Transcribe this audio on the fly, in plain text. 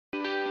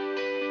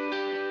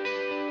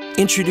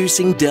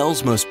Introducing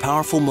Dell's most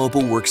powerful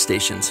mobile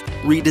workstations,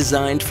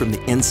 redesigned from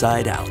the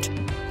inside out.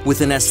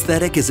 With an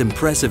aesthetic as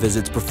impressive as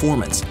its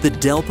performance, the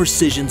Dell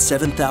Precision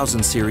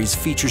 7000 series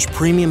features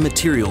premium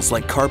materials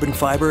like carbon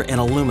fiber and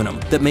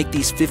aluminum that make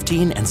these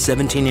 15 and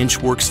 17-inch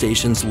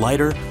workstations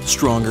lighter,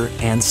 stronger,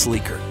 and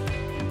sleeker.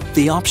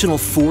 The optional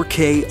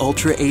 4K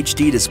Ultra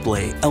HD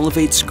display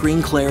elevates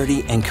screen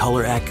clarity and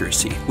color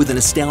accuracy with an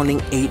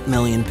astounding 8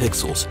 million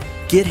pixels.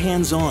 Get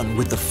hands-on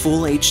with the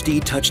full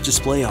HD touch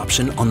display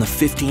option on the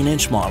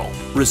 15-inch model.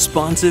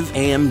 Responsive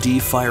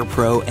AMD Fire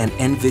Pro and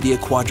NVIDIA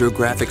Quadro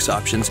graphics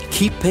options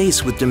keep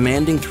pace with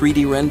demanding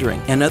 3D rendering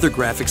and other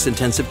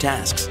graphics-intensive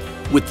tasks.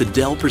 With the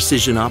Dell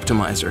Precision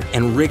Optimizer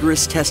and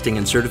rigorous testing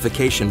and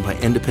certification by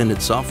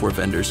independent software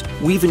vendors,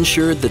 we've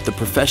ensured that the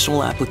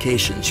professional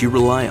applications you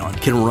rely on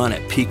can run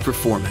at peak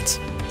performance.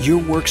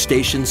 Your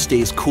workstation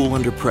stays cool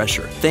under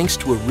pressure thanks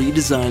to a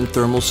redesigned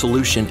thermal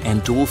solution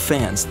and dual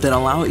fans that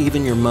allow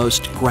even your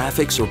most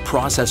graphics or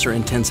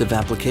processor-intensive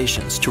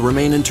applications to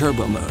remain in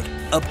turbo mode.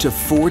 Up to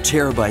 4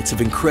 terabytes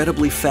of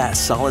incredibly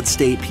fast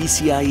solid-state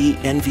PCIe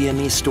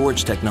NVMe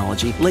storage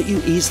technology let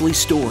you easily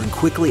store and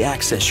quickly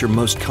access your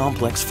most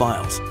complex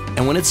files.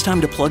 And when it's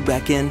time to plug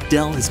back in,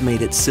 Dell has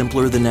made it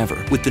simpler than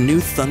ever with the new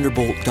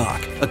Thunderbolt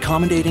dock,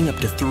 accommodating up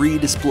to 3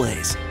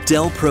 displays.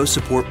 Dell Pro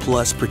Support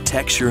Plus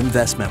protects your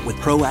investment with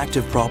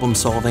proactive problem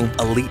solving,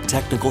 elite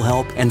technical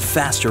help, and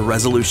faster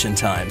resolution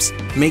times.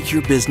 Make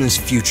your business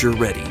future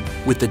ready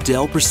with the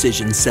Dell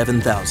Precision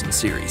 7000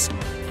 series.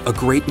 A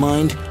great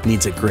mind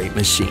needs a great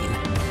machine.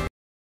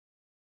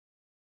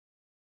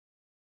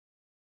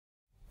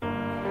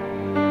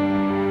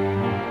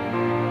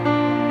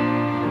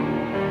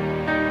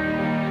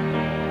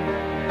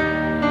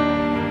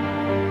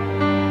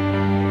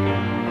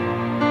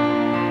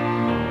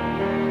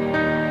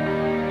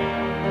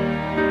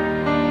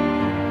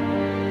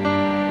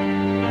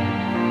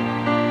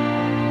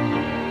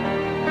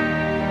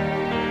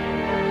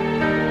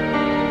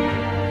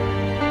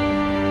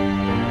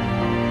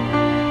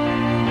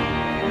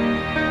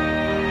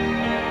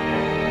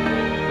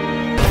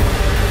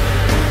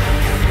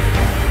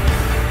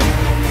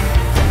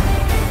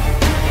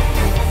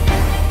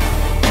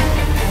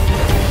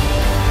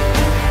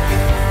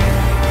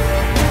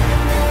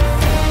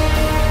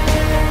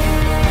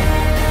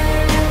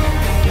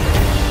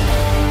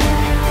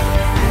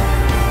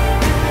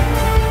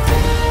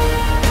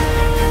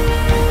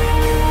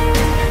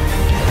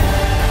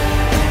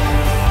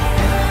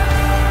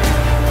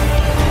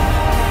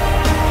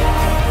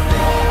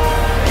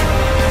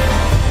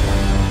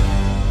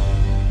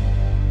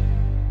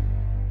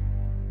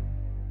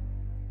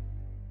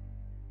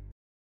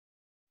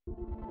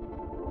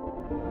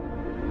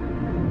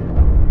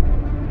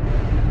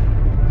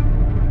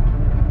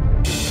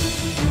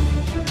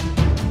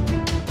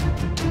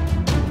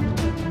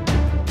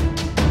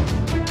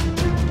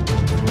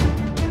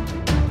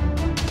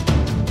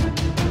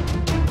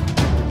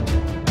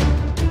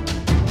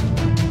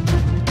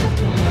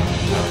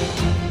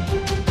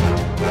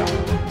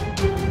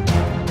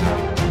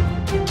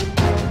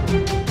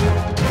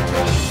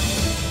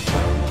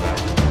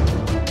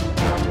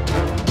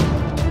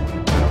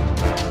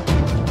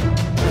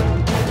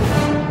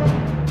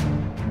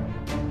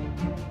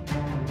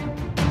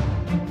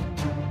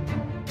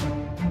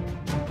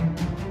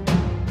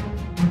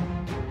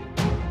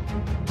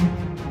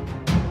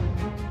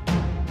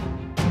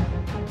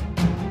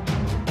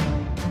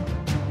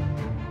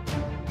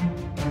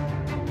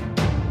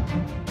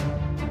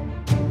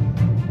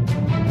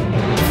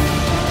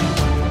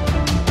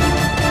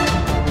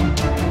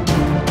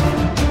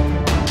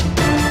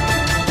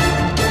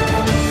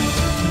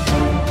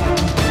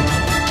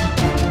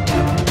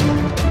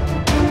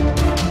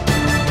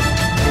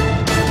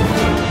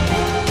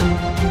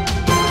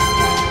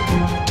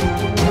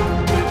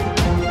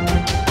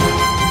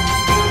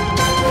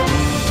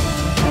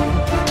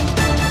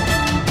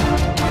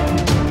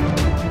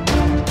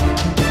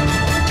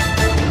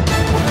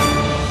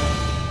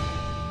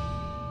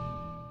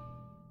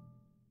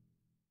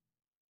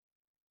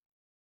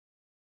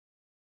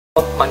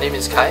 My name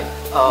is Kai.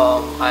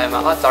 I am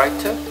an art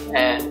director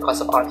and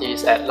concept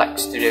artist at Light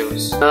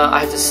Studios. I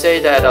have to say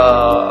that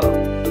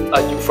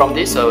from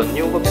these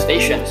new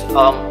workstations,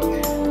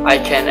 I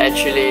can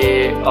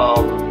actually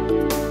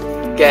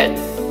get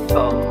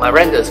my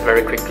renders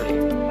very quickly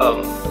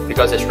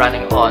because it's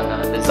running on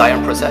the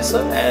Xeon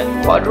processor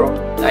and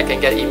Quadro. I can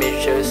get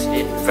images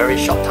in very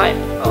short time,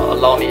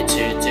 allow me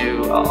to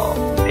do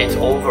paint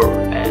over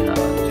and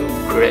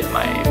to create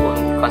my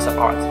own concept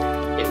art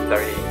in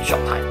very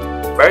short time.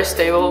 Very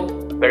stable,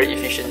 very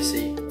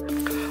efficiency.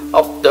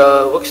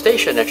 The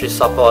workstation actually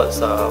supports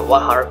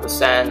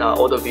 100%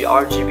 auto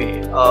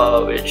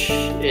RGB, which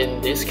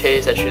in this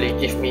case actually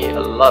gives me a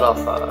lot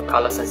of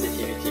color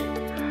sensitivity.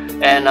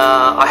 And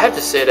I have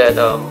to say that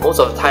most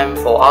of the time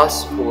for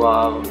us who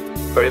are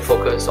very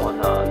focused on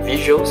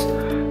visuals,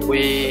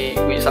 we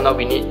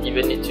sometimes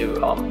even need to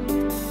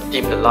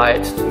dim the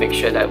light to make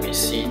sure that we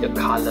see the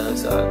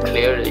colors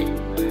clearly.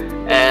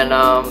 And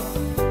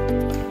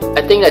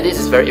I think that this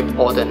is very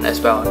important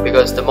as well,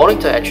 because the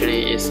monitor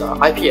actually is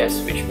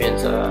IPS, which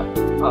means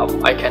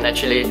I can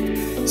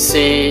actually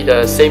see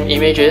the same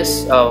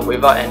images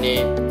without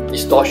any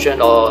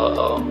distortion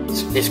or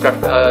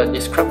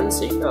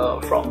discrepancy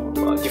from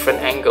different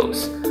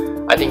angles.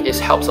 I think this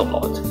helps a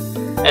lot.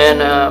 And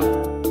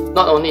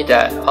not only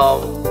that,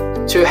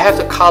 to have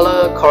the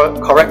color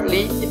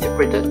correctly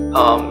interpreted,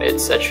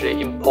 it's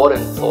actually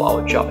important for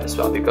our job as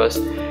well, because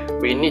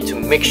we need to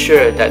make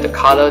sure that the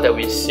color that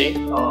we see,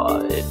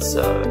 it's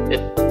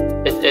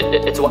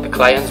what the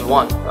clients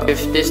want.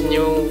 With this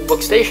new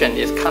workstation,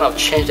 it's kind of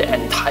changed the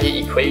entire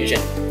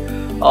equation.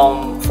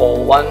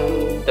 For one,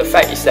 the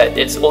fact is that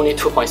it's only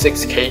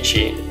 2.6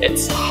 kg,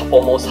 it's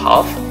almost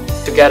half.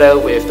 Together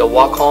with the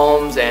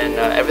Wacom and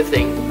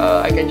everything,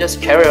 I can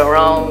just carry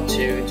around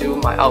to do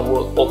my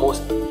artwork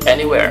almost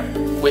anywhere.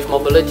 With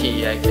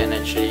mobility, I can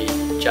actually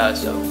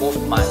just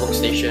move my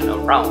workstation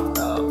around.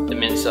 It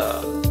means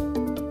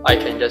I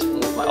can just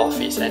move my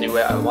office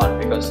anywhere I want,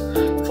 because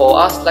for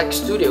us like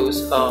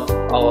studios,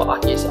 our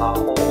artists are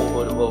all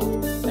over the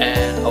world,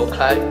 and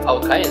our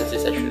clients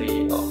is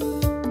actually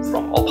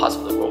from all parts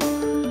of the world.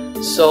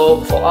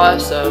 So for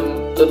us,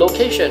 the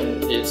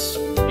location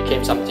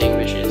became something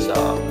which is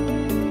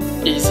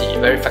easy,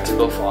 very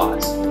flexible for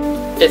us.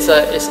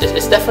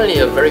 It's definitely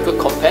a very good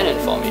companion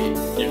for me.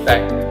 In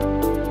fact,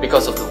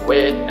 because of the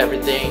weight,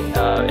 everything,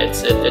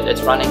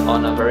 it's running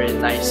on a very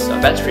nice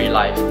battery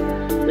life,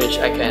 which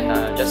I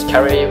can just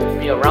carry with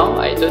me around.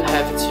 I don't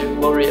have to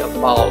worry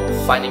about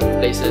finding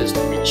places to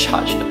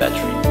recharge the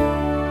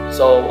battery.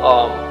 So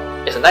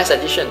it's a nice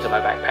addition to my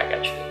backpack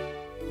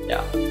actually.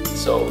 Yeah,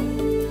 so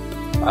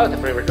I would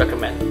definitely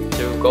recommend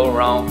to go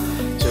around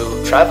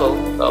to travel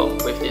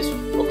with this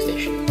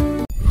workstation.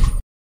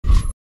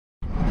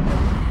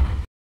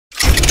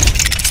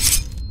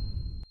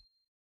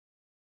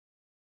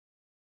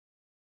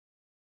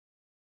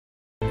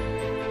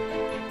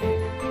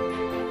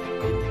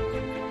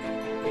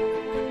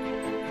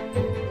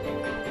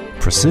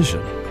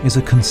 Precision is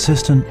a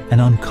consistent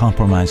and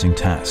uncompromising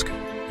task.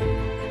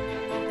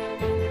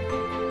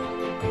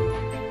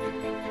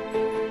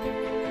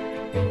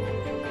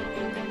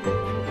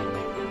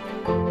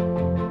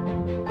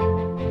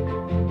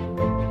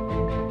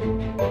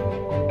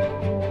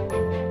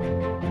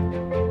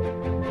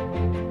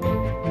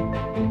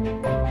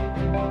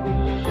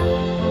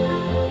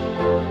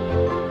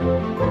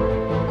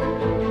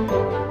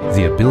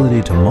 The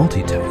ability to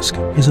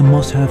multitask is a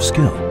must-have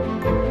skill.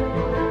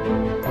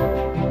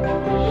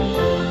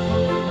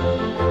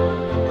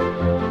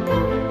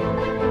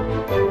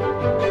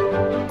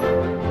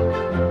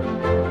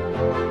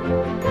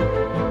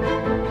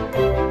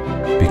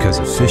 Because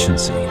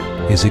efficiency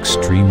is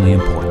extremely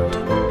important.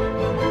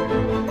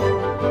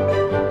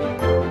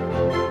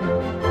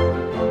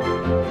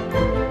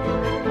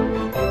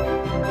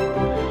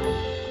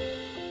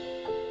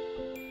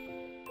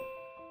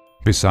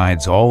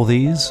 Besides all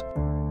these,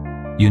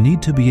 you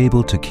need to be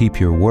able to keep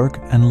your work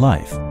and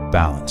life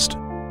balanced.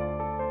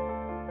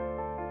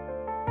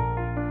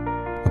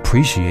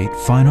 Appreciate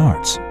fine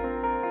arts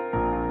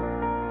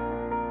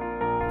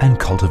and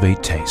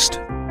cultivate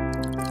taste.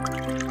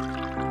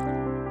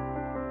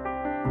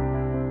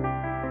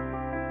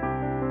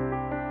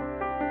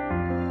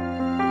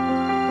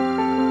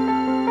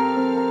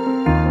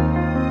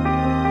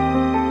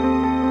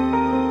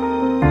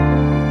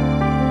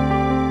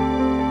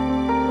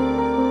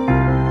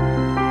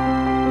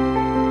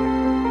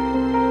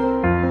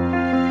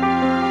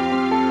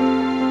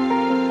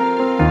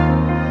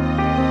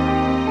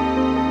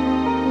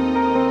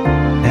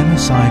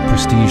 MSI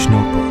Prestige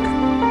Notebook.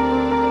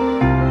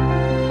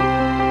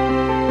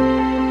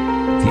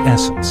 The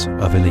essence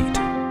of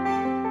elite.